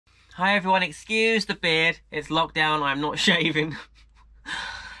Hi everyone, excuse the beard. It's lockdown, I'm not shaving.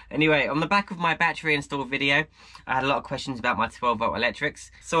 Anyway, on the back of my battery install video, I had a lot of questions about my 12-volt electrics.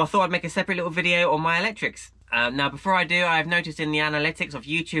 So I thought I'd make a separate little video on my electrics. Now before I do, I've noticed in the analytics of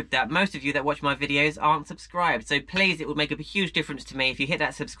YouTube that most of you that watch my videos aren't subscribed. So please, it would make a huge difference to me if you hit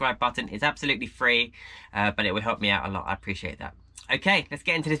that subscribe button. It's absolutely free, but it will help me out a lot. I appreciate that. Okay, let's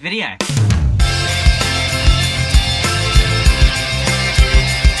get into this video.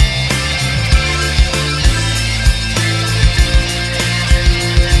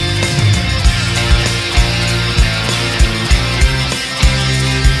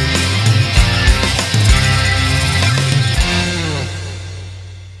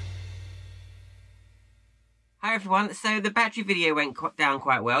 Hi everyone, so the battery video went down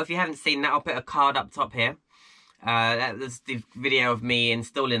quite well. If you haven't seen that, I'll put a card up top here. That was the video of me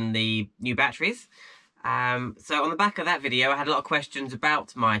installing the new batteries. So on the back of that video, I had a lot of questions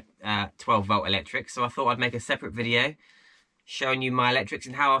about my 12-volt electrics, so I thought I'd make a separate video showing you my electrics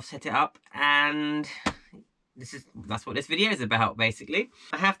and how I've set it up, and that's what this video is about, basically.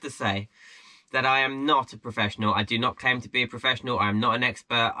 I have to say that I am not a professional. I do not claim to be a professional. I'm not an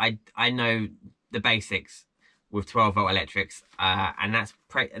expert. I know the basics with 12-volt electrics, and that's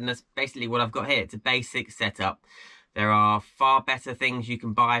basically what I've got here. It's a basic setup. There are far better things you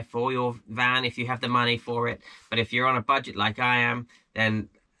can buy for your van if you have the money for it, but if you're on a budget like I am, then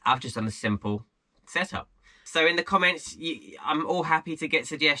I've just done a simple setup. So in the comments, I'm all happy to get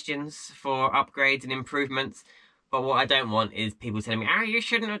suggestions for upgrades and improvements, but what I don't want is people telling me, oh, you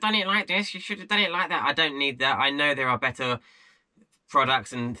shouldn't have done it like this, you should have done it like that. I don't need that. I know there are better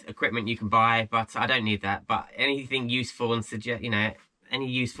products and equipment you can buy, but I don't need that. But anything useful and any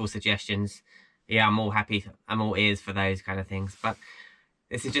useful suggestions, yeah, I'm all happy. I'm all ears for those kind of things. But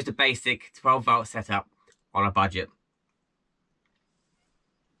this is just a basic 12-volt setup on a budget.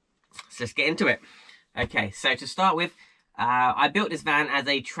 So let's get into it. Okay, so to start with, I built this van as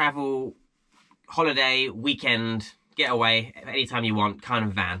a travel, holiday, weekend, getaway, anytime you want kind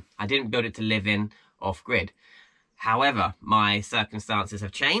of van. I didn't build it to live in off-grid. However, my circumstances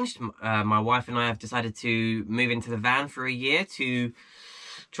have changed. My wife and I have decided to move into the van for a year to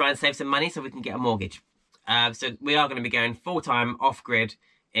try and save some money so we can get a mortgage. So we are going to be going full-time off-grid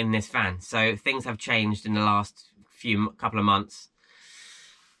in this van. So things have changed in the last couple of months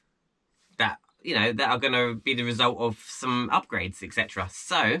that are going to be the result of some upgrades, etc.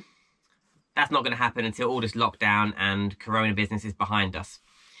 So that's not going to happen until all this lockdown and Corona business is behind us.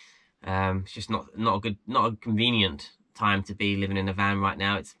 It's just not a convenient time to be living in a van right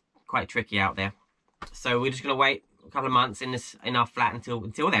now. It's quite tricky out there. So we're just going to wait a couple of months in our flat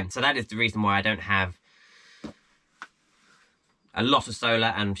until then. So that is the reason why I don't have a lot of solar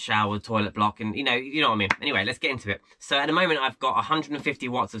and shower, toilet block, and you know what I mean. Anyway, let's get into it. So at the moment I've got 150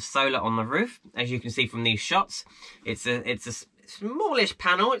 watts of solar on the roof, as you can see from these shots. It's a smallish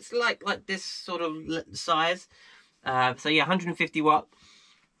panel. It's like this sort of size. So yeah, 150 watt.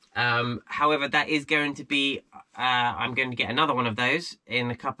 However, that is going to be, I'm going to get another one of those in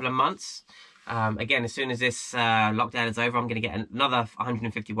a couple of months. Again, as soon as this lockdown is over, I'm going to get another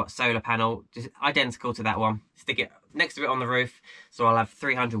 150 watt solar panel, just identical to that one, stick it next to it on the roof, so I'll have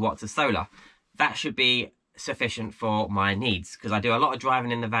 300 watts of solar. That should be sufficient for my needs, because I do a lot of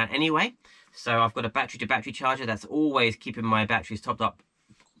driving in the van anyway. So I've got a battery-to-battery charger that's always keeping my batteries topped up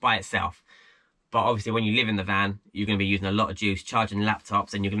by itself. But obviously when you live in the van, you're going to be using a lot of juice, charging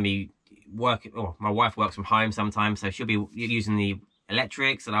laptops, and you're going to be working, or my wife works from home sometimes, so she'll be using the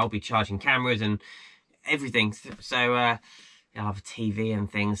electrics, and I'll be charging cameras and everything. So I'll have a TV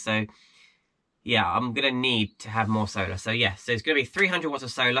and things. So yeah, I'm going to need to have more solar. So yeah, so it's going to be 300 watts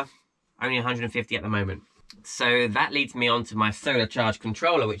of solar, only 150 at the moment. So that leads me on to my solar charge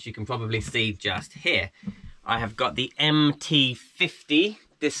controller, which you can probably see just here. I have got the MT50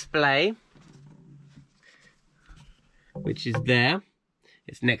 display, which is there.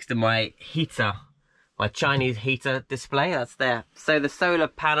 It's next to my heater, my Chinese heater display, that's there. So the solar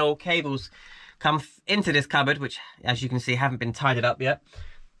panel cables come into this cupboard, which as you can see haven't been tidied up yet.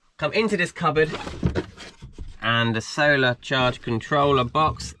 Come into this cupboard, and the solar charge controller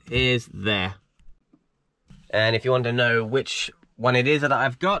box is there. And if you want to know which one it is that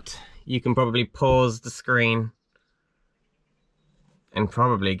I've got, you can probably pause the screen and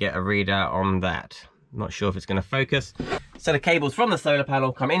probably get a readout on that. I'm not sure if it's going to focus. So the cables from the solar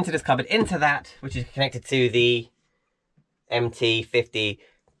panel come into this cupboard, into that, which is connected to the MT50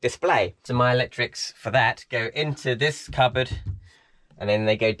 display. So my electrics for that go into this cupboard, and then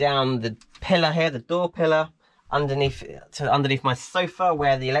they go down the pillar here, the door pillar, underneath my sofa,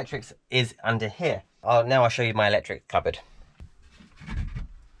 where the electrics is under here. Now I'll show you my electric cupboard.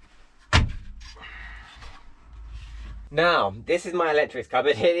 Now, this is my electrics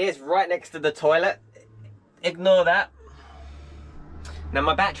cupboard. It is right next to the toilet. Ignore that. Now,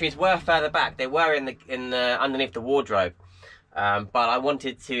 my batteries were further back. They were in the underneath the wardrobe. But I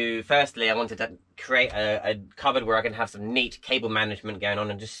wanted to, firstly, I wanted to create a cupboard where I can have some neat cable management going on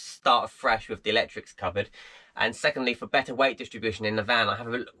and just start afresh with the electrics cupboard. And secondly, for better weight distribution in the van, I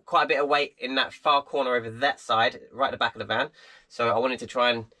have quite a bit of weight in that far corner over that side, right at the back of the van. So I wanted to try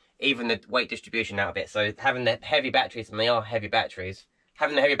and even the weight distribution out a bit. So having the heavy batteries, and they are heavy batteries,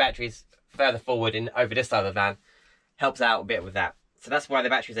 having the heavy batteries further forward and over this side of the van helps out a bit with that. So that's why the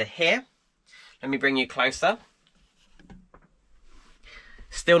batteries are here. Let me bring you closer.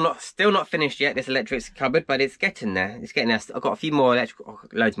 Still not finished yet, this electrics cupboard, but it's getting there. It's getting there. I've got a few more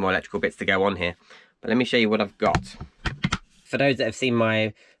loads more electrical bits to go on here. But let me show you what I've got. For those that have seen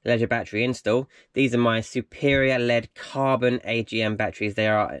my leisure battery install, these are my Superior lead carbon AGM batteries. They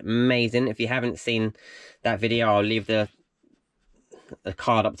are amazing. If you haven't seen that video, I'll leave the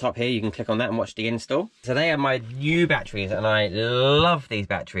card up top here. You can click on that and watch the install. So they are my new batteries, and I love these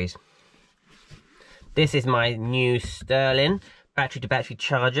batteries. This is my new Sterling battery to battery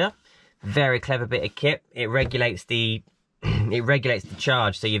charger. Very clever bit of kit. It regulates the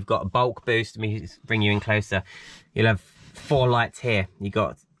charge, so you've got a bulk boost. Let me bring you in closer. You'll have 4 lights here. You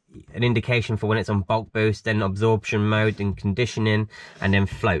got an indication for when it's on bulk boost, then absorption mode, then conditioning, and then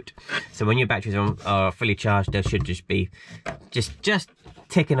float. So when your batteries are fully charged, they should just be just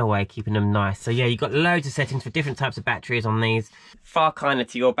ticking away, keeping them nice. So yeah, you've got loads of settings for different types of batteries on these. Far kinder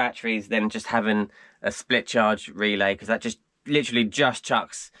to your batteries than just having a split charge relay, because that just literally just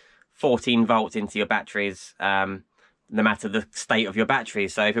chucks 14 volts into your batteries, no matter the state of your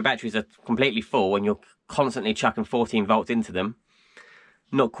batteries. So if your batteries are completely full and you're constantly chucking 14 volts into them,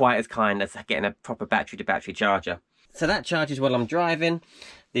 not quite as kind as getting a proper battery to battery charger. So that charges while I'm driving.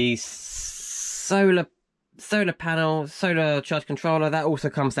 The solar panel, solar charge controller, that also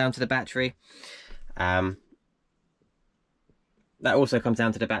comes down to the battery. That also comes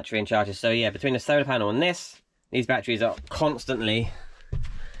down to the battery and charges. So yeah, between the solar panel and this, these batteries are constantly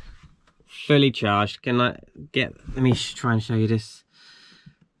fully charged. Let me try and show you this.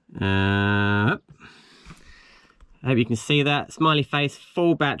 I hope you can see that. Smiley face,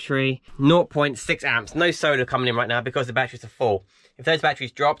 full battery, 0.6 amps. No solar coming in right now because the batteries are full. If those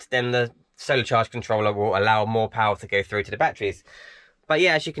batteries dropped, then the solar charge controller will allow more power to go through to the batteries. But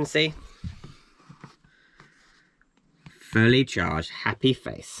yeah, as you can see, fully charged, happy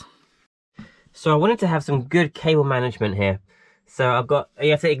face. So I wanted to have some good cable management here. So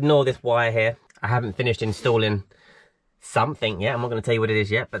you have to ignore this wire here. I haven't finished installing something yet. I'm not going to tell you what it is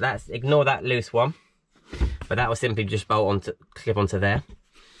yet, but ignore that loose one. But that will simply just clip onto there.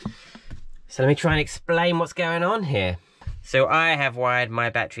 So let me try and explain what's going on here. So I have wired my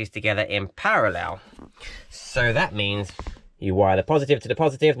batteries together in parallel. So that means you wire the positive to the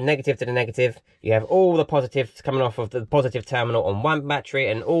positive, negative to the negative. You have all the positives coming off of the positive terminal on one battery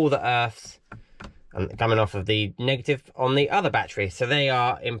and all the earths coming off of the negative on the other battery. So they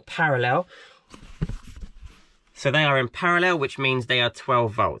are in parallel. Which means they are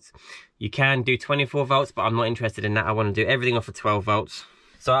 12 volts. You can do 24 volts, but I'm not interested in that. I want to do everything off of 12 volts.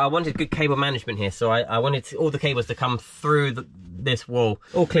 So I wanted good cable management here. So I wanted all the cables to come through this wall,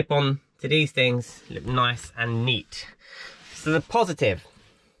 all clip on to these things, look nice and neat. So the positive,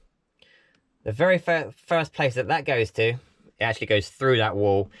 the very first place that goes to, it actually goes through that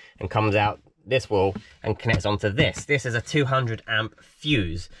wall and comes out this wall and connects onto this. This is a 200 amp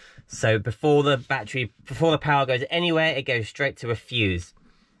fuse. So before the power goes anywhere, it goes straight to a fuse.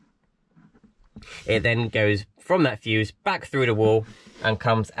 It then goes from that fuse back through the wall and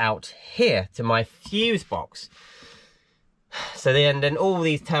comes out here to my fuse box. So then all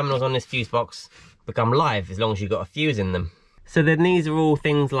these terminals on this fuse box become live as long as you've got a fuse in them. So then these are all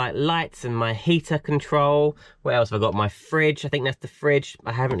things like lights and my heater control. What else have I got? My fridge. I think that's the fridge.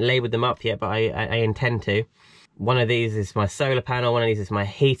 I haven't labelled them up yet, but I intend to. One of these is my solar panel. One of these is my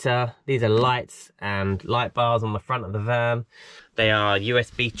heater. These are lights and light bars on the front of the van. They are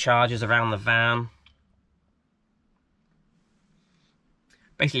USB chargers around the van.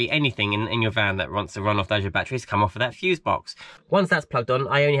 Basically anything in your van that wants to run off those batteries come off of that fuse box. Once that's plugged on,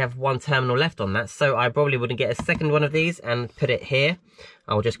 I only have one terminal left on that, so I probably wouldn't get a second one of these and put it here.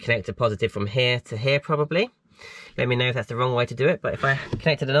 I'll just connect a positive from here to here probably. Let me know if that's the wrong way to do it, but if I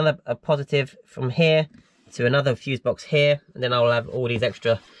connected a positive from here to another fuse box here, and then I'll have all these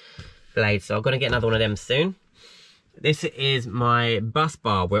extra blades. So I'm going to get another one of them soon. This is my bus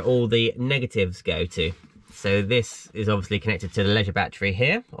bar where all the negatives go to. So this is obviously connected to the leisure battery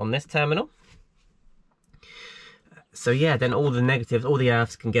here on this terminal. So yeah, then all the negatives, all the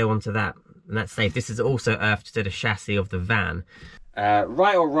earths can go onto that and that's safe. This is also earthed to the chassis of the van.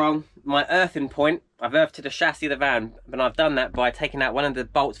 Right or wrong, my earthing point, I've earthed to the chassis of the van, but I've done that by taking out one of the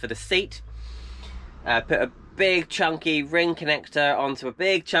bolts for the seat, put a big chunky ring connector onto a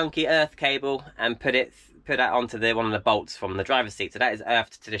big chunky earth cable, and put that onto one of the bolts from the driver's seat. So that is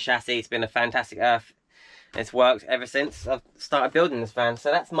earthed to the chassis. It's been a fantastic earth. It's worked ever since I've started building this van.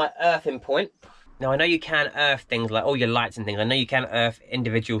 So that's my earthing point. Now I know you can earth things like all your lights and things. I know you can earth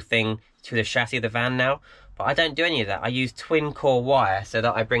individual thing to the chassis of the van now, but I don't do any of that. I use twin core wire so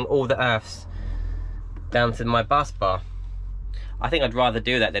that I bring all the earths down to my bus bar. I think I'd rather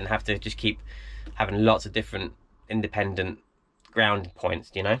do that than have to just keep having lots of different independent ground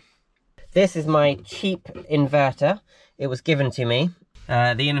points, you know. This is my cheap inverter. It was given to me.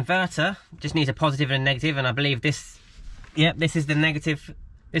 The inverter just needs a positive and a negative, and I believe this, yep, this is the negative.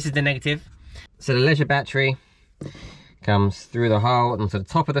 This is the negative. So the leisure battery comes through the hole onto the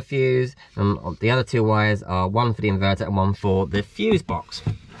top of the fuse, and the other two wires are one for the inverter and one for the fuse box.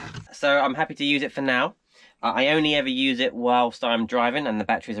 So I'm happy to use it for now. I only ever use it whilst I'm driving and the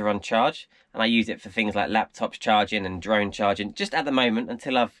batteries are on charge, and I use it for things like laptops charging and drone charging, just at the moment,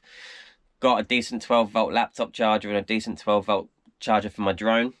 until I've got a decent 12-volt laptop charger and a decent 12-volt charger for my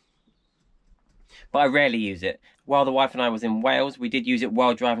drone. But I rarely use it. While the wife and I was in Wales, we did use it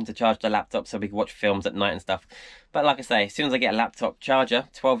while driving to charge the laptop so we could watch films at night and stuff. But like I say, as soon as I get a laptop charger,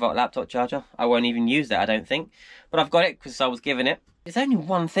 12-volt laptop charger, I won't even use that, I don't think. But I've got it because I was given it. There's only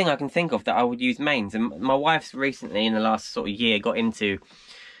one thing I can think of that I would use mains, and my wife's recently, in the last sort of year, got into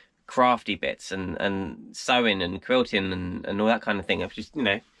crafty bits and sewing and quilting and all that kind of thing. I've just, you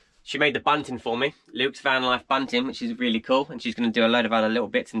know, she made the bunting for me, Luke's Van Life bunting, which is really cool, and she's going to do a load of other little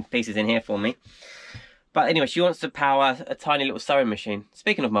bits and pieces in here for me. But anyway, she wants to power a tiny little sewing machine.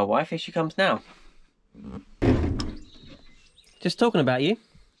 Speaking of my wife, here she comes now. Just talking about you.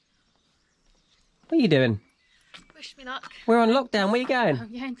 What are you doing? Wish me luck. We're on lockdown, where are you going?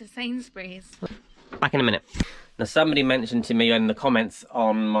 I'm going to Sainsbury's. Back in a minute. Now, somebody mentioned to me in the comments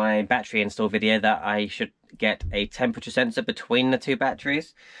on my battery install video that I should get a temperature sensor between the two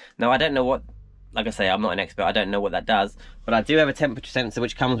batteries. Now, I don't know what, like I say, I'm not an expert, I don't know what that does, but I do have a temperature sensor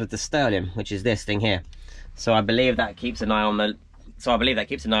which comes with the Sterling, which is this thing here. So I believe that keeps an eye on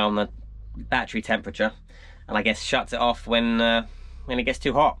the battery temperature, and I guess shuts it off when it gets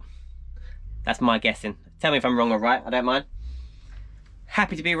too hot. That's my guessing. Tell me if I'm wrong or right, I don't mind.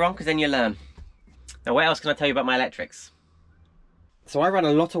 Happy to be wrong, because then you learn. Now, what else can I tell you about my electrics? So I run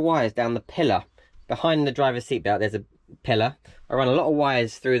a lot of wires down the pillar. Behind the driver's seat belt, there's a pillar. I run a lot of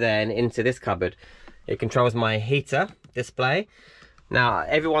wires through there and into this cupboard. It controls my heater display. Now,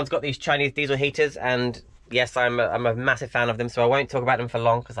 everyone's got these Chinese diesel heaters, and yes, I'm a massive fan of them, so I won't talk about them for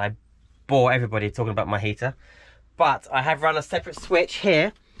long, because I bore everybody talking about my heater. But I have run a separate switch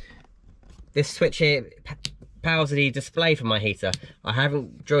here. This switch here powers the display for my heater. I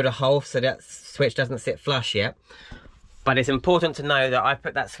haven't drilled a hole so that switch doesn't sit flush yet, but it's important to know that I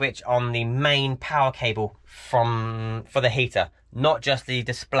put that switch on the main power cable for the heater, not just the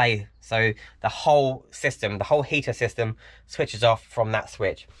display. So the whole system, the whole heater system, switches off from that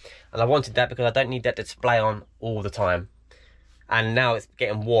switch, and I wanted that because I don't need that display on all the time, and now it's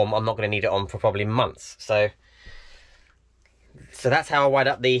getting warm, I'm not going to need it on for probably months. So that's how I wired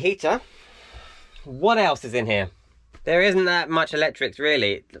up the heater. What else is in here? There isn't that much electrics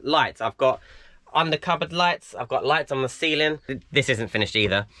really. Lights, I've got under cupboard lights, I've got lights on the ceiling. This isn't finished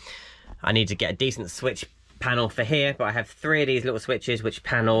either. I need to get a decent switch panel for here, but I have 3 of these little switches which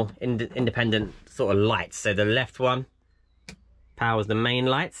panel independent sort of lights. So the left one powers the main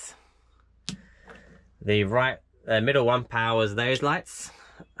lights. The middle one powers those lights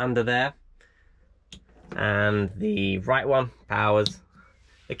under there. And the right one powers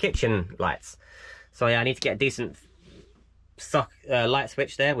the kitchen lights. So yeah, I need to get a decent light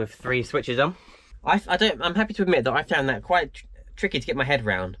switch there with 3 switches on. I'm happy to admit that I found that quite tricky to get my head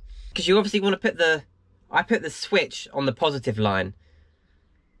round, because you obviously want to put I put the switch on the positive line.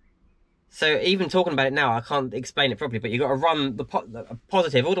 So even talking about it now, I can't explain it properly, but you've got to run the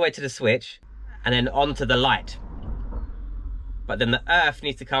positive all the way to the switch and then onto the light. But then the earth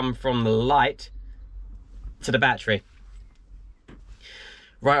needs to come from the light to the battery.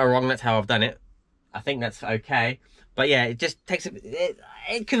 Right or wrong, that's how I've done it. I think that's okay. But yeah, it just takes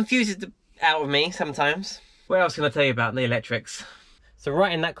it confuses the out of me sometimes. What else can I tell you about the electrics? So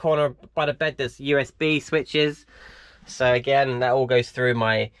right in that corner by the bed, there's USB switches. So again, that all goes through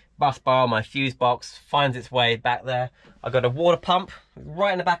my bus bar, my fuse box, finds its way back there. I've got a water pump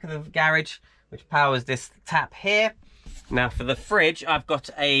right in the back of the garage, which powers this tap here. Now for the fridge, I've got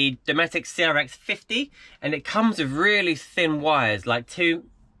a Dometic CRX 50, and it comes with really thin wires, like 2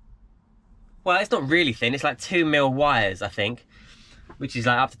 well, it's not really thin, it's like 2mm wires, I think, which is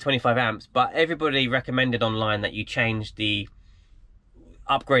like up to 25 amps, but everybody recommended online that you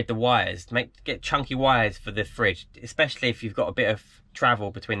upgrade the wires, get chunky wires for the fridge, especially if you've got a bit of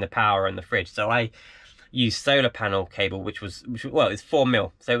travel between the power and the fridge. So I used solar panel cable, which was well, it's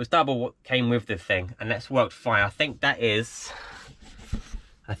 4mm, so it was double what came with the thing, and that's worked fine. I think that's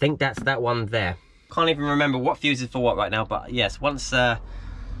that one there. Can't even remember what fuse is for what right now, but yes, once my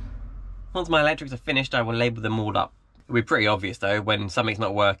electrics are finished, I will label them all up. It'll be pretty obvious though when something's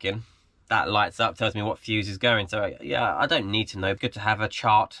not working. That lights up, tells me what fuse is going. So yeah, I don't need to know. Good to have a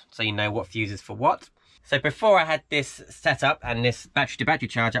chart so you know what fuse is for what. So before I had this setup and this battery to battery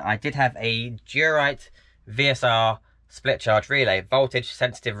charger, I did have a Durite VSR split charge relay, voltage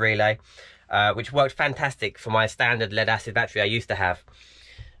sensitive relay, which worked fantastic for my standard lead acid battery I used to have.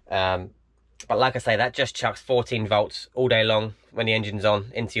 But like I say, that just chucks 14 volts all day long when the engine's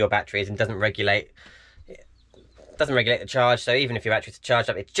on into your batteries and doesn't regulate the charge. So even if your battery's charged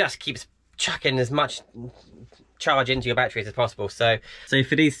up, it just keeps chucking as much charge into your batteries as possible. So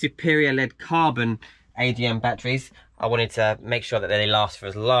for these superior lead carbon AGM batteries, I wanted to make sure that they last for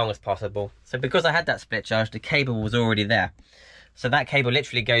as long as possible. So because I had that split charge, the cable was already there. So that cable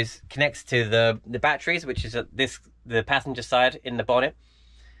literally connects to the batteries, which is the passenger side in the bonnet.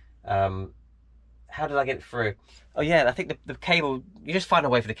 How did I get it through? Oh yeah, I think the cable, you just find a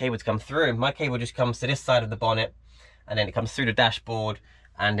way for the cable to come through. My cable just comes to this side of the bonnet, and then it comes through the dashboard,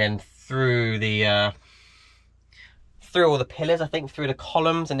 and then through all the pillars, I think, through the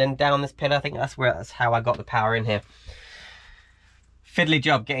columns, and then down this pillar. I think that's how I got the power in here. Fiddly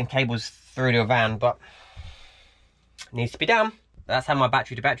job getting cables through to a van, but it needs to be done. That's how my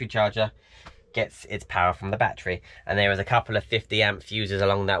battery to battery charger gets its power from the battery. And there is a couple of 50 amp fuses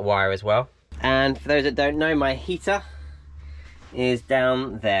along that wire as well. And for those that don't know, my heater is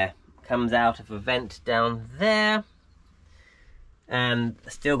down there. Comes out of a vent down there. And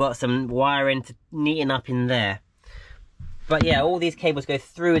still got some wiring to neaten up in there. But yeah, all these cables go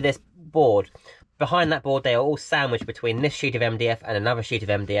through this board. Behind that board, they are all sandwiched between this sheet of MDF and another sheet of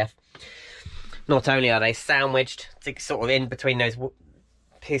MDF. Not only are they sandwiched sort of in between those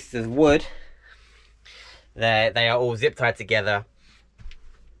pieces of wood, they are all zip tied together.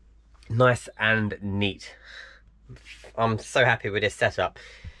 Nice and neat. I'm so happy with this setup.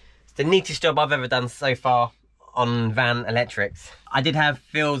 It's the neatest job I've ever done so far on van electrics. I did have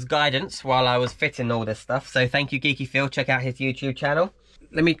Phil's guidance while I was fitting all this stuff, so thank you, Geeky Phil. Check out his YouTube channel.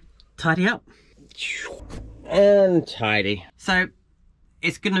 Let me tidy up. And tidy. So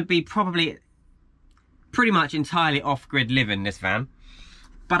it's going to be probably pretty much entirely off-grid living, this van,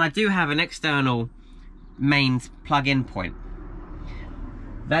 but I do have an external mains plug-in point.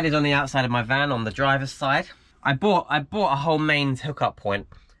 That is on the outside of my van on the driver's side. I bought a whole mains hookup point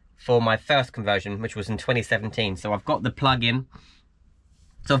for my first conversion, which was in 2017. So I've got the plug-in.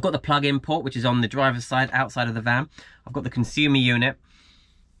 So I've got the plug-in port, which is on the driver's side, outside of the van. I've got the consumer unit,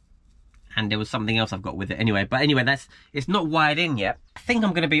 and there was something else I've got with it anyway. But anyway, it's not wired in yet. I think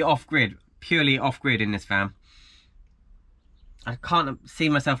I'm going to be off-grid, purely off-grid in this van. I can't see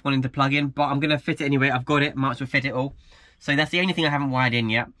myself wanting to plug in, but I'm going to fit it anyway. I've got it, might as well fit it all. So that's the only thing I haven't wired in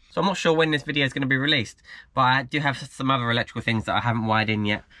yet. So I'm not sure when this video is going to be released, but I do have some other electrical things that I haven't wired in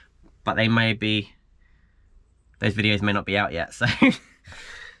yet. But they may be, those videos may not be out yet. So,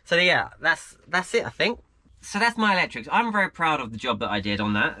 so yeah, that's it, I think. So that's my electrics. I'm very proud of the job that I did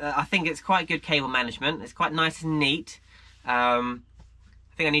on that. I think it's quite good cable management. It's quite nice and neat. I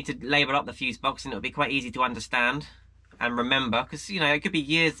think I need to label up the fuse box, and it'll be quite easy to understand and remember, because you know it could be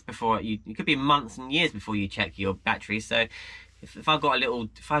years before it could be months and years before you check your battery. So if I've got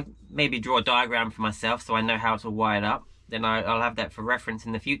if I maybe draw a diagram for myself so I know how it's all wired up, then I'll have that for reference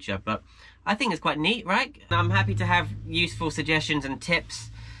in the future. But I think it's quite neat, right? I'm happy to have useful suggestions and tips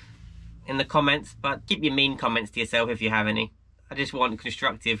in the comments, but keep your mean comments to yourself if you have any. I just want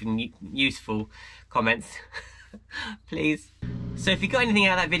constructive and useful comments. Please. So if you got anything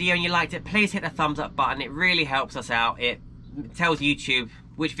out of that video and you liked it, please hit the thumbs up button. It really helps us out. It tells YouTube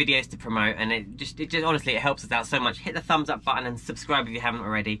which videos to promote, and it just honestly, it helps us out so much. Hit the thumbs up button and subscribe if you haven't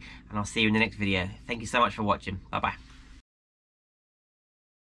already, and I'll see you in the next video. Thank you so much for watching. Bye bye.